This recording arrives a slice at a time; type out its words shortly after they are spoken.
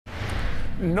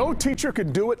No teacher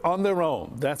can do it on their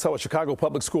own. That's how a Chicago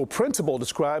public school principal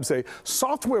describes a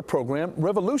software program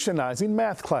revolutionizing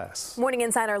math class. Morning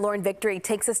Insider Lauren Victory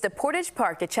takes us to Portage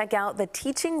Park to check out the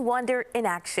teaching wonder in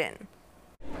action.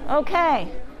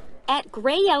 Okay. At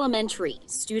Gray Elementary,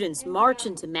 students march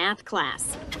into math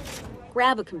class,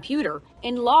 grab a computer,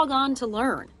 and log on to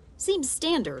learn. Seems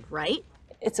standard, right?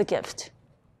 It's a gift.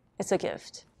 It's a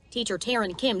gift. Teacher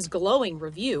Taryn Kim's glowing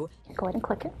review Go ahead and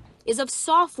click it. is of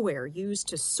software used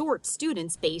to sort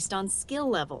students based on skill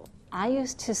level. I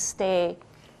used to stay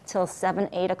till 7,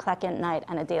 8 o'clock at night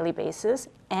on a daily basis,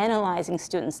 analyzing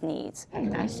students' needs.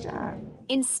 Nice job.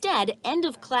 Instead,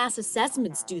 end-of-class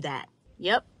assessments do that.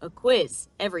 Yep, a quiz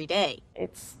every day.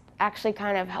 It's actually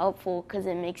kind of helpful because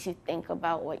it makes you think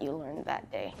about what you learned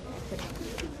that day.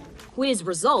 Quiz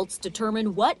results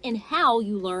determine what and how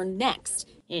you learn next.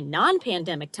 In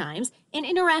non-pandemic times, an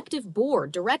interactive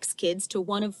board directs kids to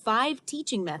one of 5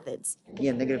 teaching methods.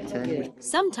 Yeah, -10.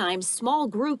 Sometimes small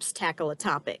groups tackle a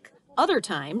topic. Other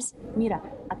times, Mira,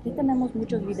 aquí tenemos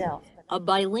muchos videos. a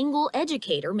bilingual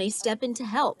educator may step in to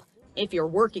help. If you're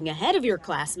working ahead of your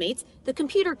classmates, the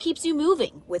computer keeps you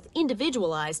moving with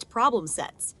individualized problem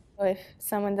sets. If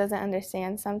someone doesn't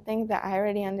understand something that I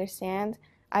already understand,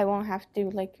 I won't have to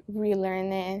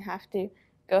relearn it and have to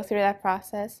go through that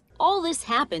process. All this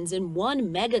happens in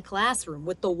one mega classroom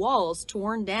with the walls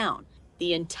torn down.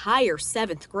 The entire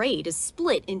 7th grade is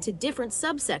split into different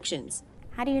subsections.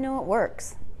 How do you know it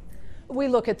works? We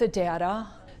look at the data.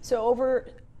 So over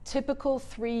typical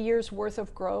 3 years worth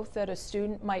of growth that a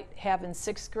student might have in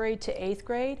 6th grade to 8th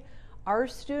grade, our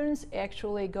students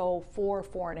actually go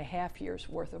 4.5 years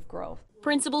worth of growth.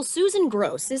 Principal Susan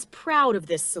Gross is proud of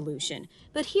this solution,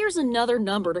 but here's another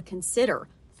number to consider.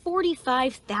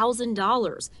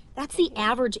 $45,000. That's the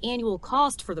average annual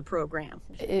cost for the program.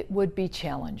 It would be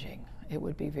challenging. It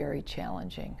would be very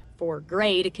challenging. For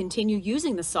Gray to continue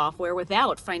using the software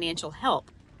without financial help.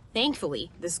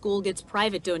 Thankfully, the school gets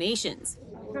private donations.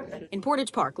 In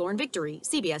Portage Park, Lauren Victory,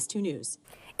 CBS 2 News.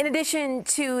 In addition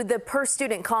to the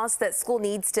per-student costs that school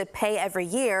needs to pay every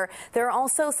year, there are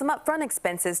also some upfront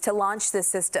expenses to launch this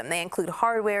system. They include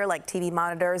hardware like TV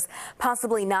monitors,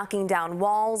 possibly knocking down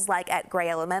walls like at Gray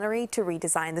Elementary to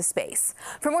redesign the space.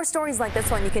 For more stories like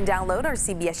this one, you can download our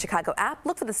CBS Chicago app.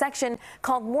 Look for the section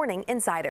called Morning Insider.